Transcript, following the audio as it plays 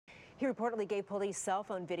He reportedly gave police cell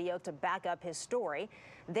phone video to back up his story.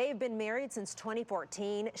 They've been married since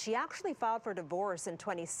 2014. She actually filed for divorce in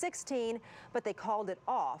 2016, but they called it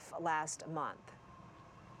off last month.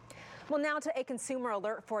 Well, now to a consumer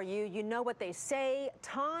alert for you. You know what they say,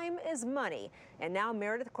 time is money. And now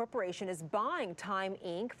Meredith Corporation is buying Time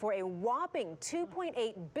Inc. for a whopping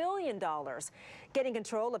 $2.8 billion. Getting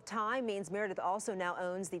control of Time means Meredith also now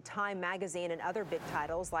owns the Time magazine and other big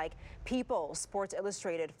titles like People, Sports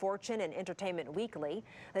Illustrated, Fortune, and Entertainment Weekly.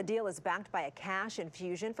 The deal is backed by a cash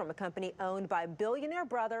infusion from a company owned by billionaire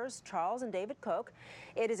brothers Charles and David Koch.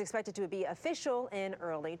 It is expected to be official in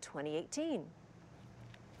early 2018.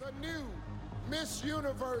 The new Miss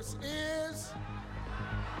Universe is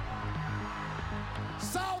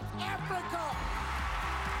South Africa.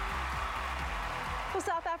 Well,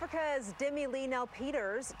 South Africa's Demi Lee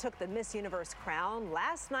Nel-Peters took the Miss Universe crown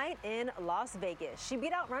last night in Las Vegas. She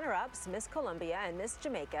beat out runner-ups Miss Colombia and Miss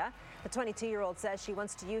Jamaica. The 22-year-old says she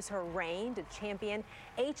wants to use her reign to champion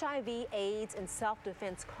HIV, AIDS, and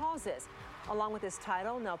self-defense causes. Along with this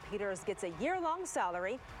title, Nel-Peters gets a year-long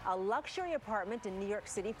salary, a luxury apartment in New York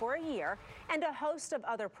City for a year, and a host of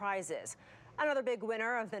other prizes. Another big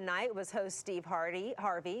winner of the night was host Steve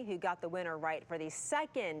Harvey, who got the winner right for the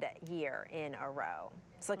second year in a row.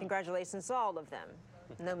 So congratulations to all of them.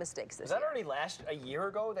 No mistakes this year. Was that already a year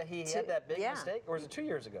ago that he had that big mistake? Or was it 2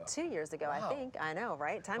 years ago? 2 years ago, wow. I think. I know,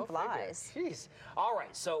 right? Time flies. Jeez. All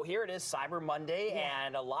right, so here it is, Cyber Monday,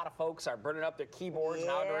 and a lot of folks are burning up their keyboards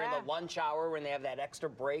now during the lunch hour when they have that extra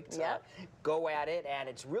break to go at it, and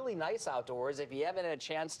it's really nice outdoors. If you haven't had a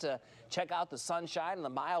chance to check out the sunshine and the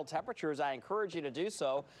mild temperatures, I encourage you to do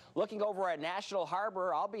so. Looking over at National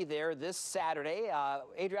Harbor, I'll be there this Saturday.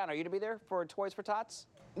 Adrienne, are you to be there for Toys for Tots?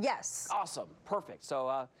 Yes. Awesome. Perfect.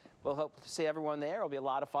 So we'll hope to see everyone there. It'll be a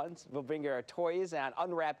lot of fun. We'll bring your toys and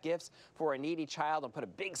unwrapped gifts for a needy child and put a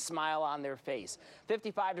big smile on their face.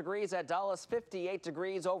 55 degrees at Dulles, 58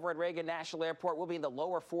 degrees over at Reagan National Airport. We'll be in the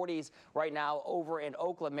lower 40s right now over in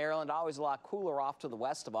Oakland, Maryland. Always a lot cooler off to the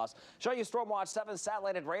west of us. Show you Stormwatch 7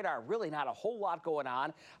 satellite radar. Really not a whole lot going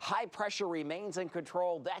on. High pressure remains in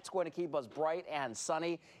control. That's going to keep us bright and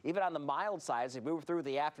sunny, even on the mild side as we move through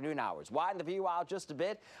the afternoon hours. Widen the view out just a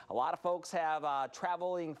bit. A lot of folks have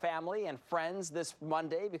traveling family and friends this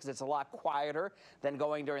Monday because it's a lot quieter than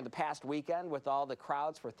going during the past weekend with all the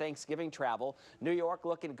crowds for Thanksgiving travel. New York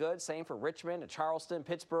looking good. Same for Richmond, Charleston,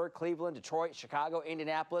 Pittsburgh, Cleveland, Detroit, Chicago,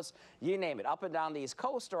 Indianapolis. You name it. Up and down the East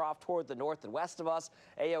Coast or off toward the north and west of us.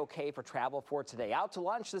 A-OK for travel for today. Out to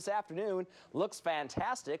lunch this afternoon. Looks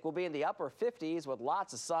fantastic. We'll be in the upper 50s with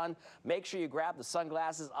lots of sun. Make sure you grab the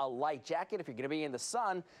sunglasses, a light jacket. If you're going to be in the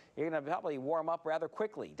sun, you're going to probably warm up rather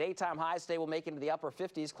quickly. Daytime highs today will make it into the upper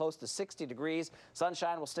 50s, close to 60 degrees.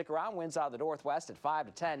 Sunshine will stick around. Winds out of the northwest at 5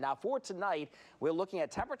 to 10. Now for tonight, we're looking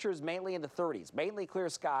at temperatures mainly in the 30s. Mainly clear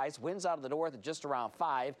skies. Winds out of the north at just around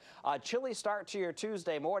 5. Chilly start to your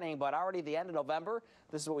Tuesday morning, but already the end of November,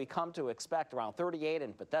 this is what we come to expect. Around 38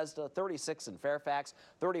 in Bethesda, 36 in Fairfax,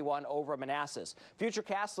 31 over Manassas.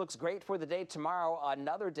 Futurecast looks great for the day tomorrow.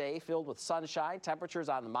 Another day filled with sunshine. Temperatures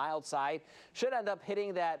on the mild side should end up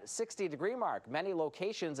hitting that 60-degree mark. Many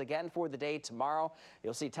locations again for the day tomorrow.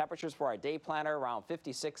 You'll see temperatures for our day planner around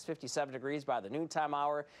 56, 57 degrees by the noontime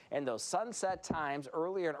hour, and those sunset times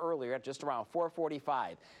earlier and earlier at just around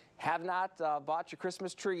 4:45. Have not bought your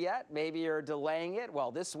Christmas tree yet? Maybe you're delaying it.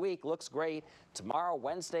 Well, this week looks great. Tomorrow,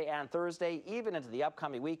 Wednesday, and Thursday, even into the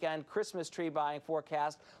upcoming weekend, Christmas tree buying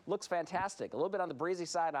forecast looks fantastic. A little bit on the breezy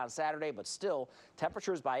side on Saturday, but still,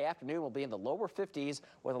 temperatures by afternoon will be in the lower 50s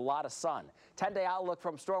with a lot of sun. 10-day outlook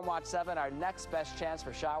from Stormwatch 7. Our next best chance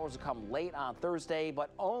for showers will come late on Thursday,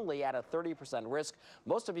 but only at a 30% risk.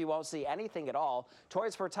 Most of you won't see anything at all.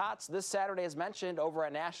 Toys for Tots this Saturday, as mentioned, over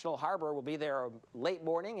at National Harbor. Will be there late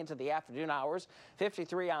morning into the afternoon hours.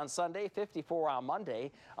 53 on Sunday, 54 on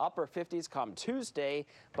Monday. Upper 50s come Tuesday,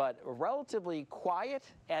 but a relatively quiet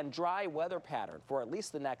and dry weather pattern for at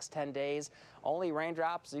least the next 10 days. Only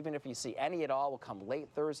raindrops, even if you see any at all, will come late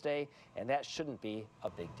Thursday, and that shouldn't be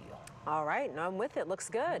a big deal. All right, no, I'm with it. Looks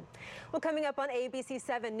good. Well, coming up on ABC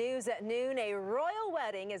 7 News at noon, a royal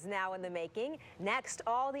wedding is now in the making. Next,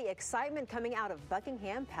 all the excitement coming out of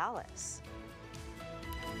Buckingham Palace.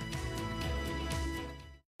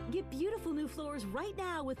 Get beautiful new floors right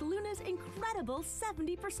now with Luna's incredible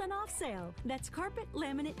 70% off sale. That's carpet,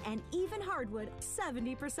 laminate, and even hardwood,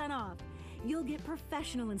 70% off. You'll get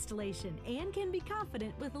professional installation and can be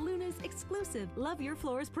confident with Luna's exclusive Love Your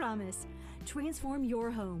Floors promise. Transform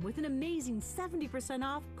your home with an amazing 70%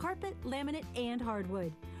 off carpet, laminate, and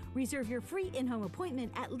hardwood. Reserve your free in-home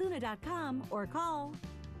appointment at luna.com or call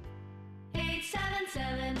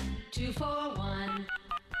 877-241.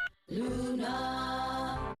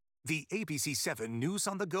 Luna. The ABC 7 News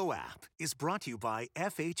on the Go app is brought to you by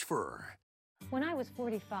FH Fur. When I was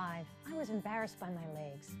 45, I was embarrassed by my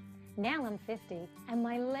legs. Now I'm 50, and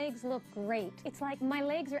my legs look great. It's like my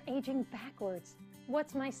legs are aging backwards.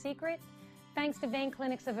 What's my secret? Thanks to Vein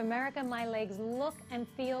Clinics of America, my legs look and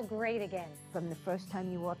feel great again. From the first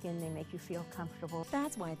time you walk in, they make you feel comfortable.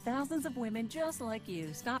 That's why thousands of women just like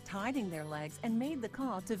you stopped hiding their legs and made the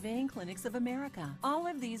call to Vein Clinics of America. All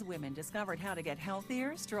of these women discovered how to get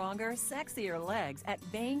healthier, stronger, sexier legs at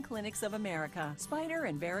Vein Clinics of America. Spider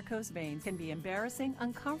and varicose veins can be embarrassing,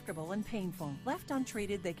 uncomfortable, and painful. Left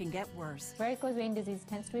untreated, they can get worse. Varicose vein disease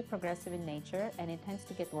tends to be progressive in nature, and it tends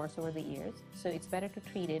to get worse over the years, so it's better to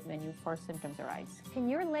treat it when you first symptoms arise. Can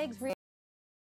your legs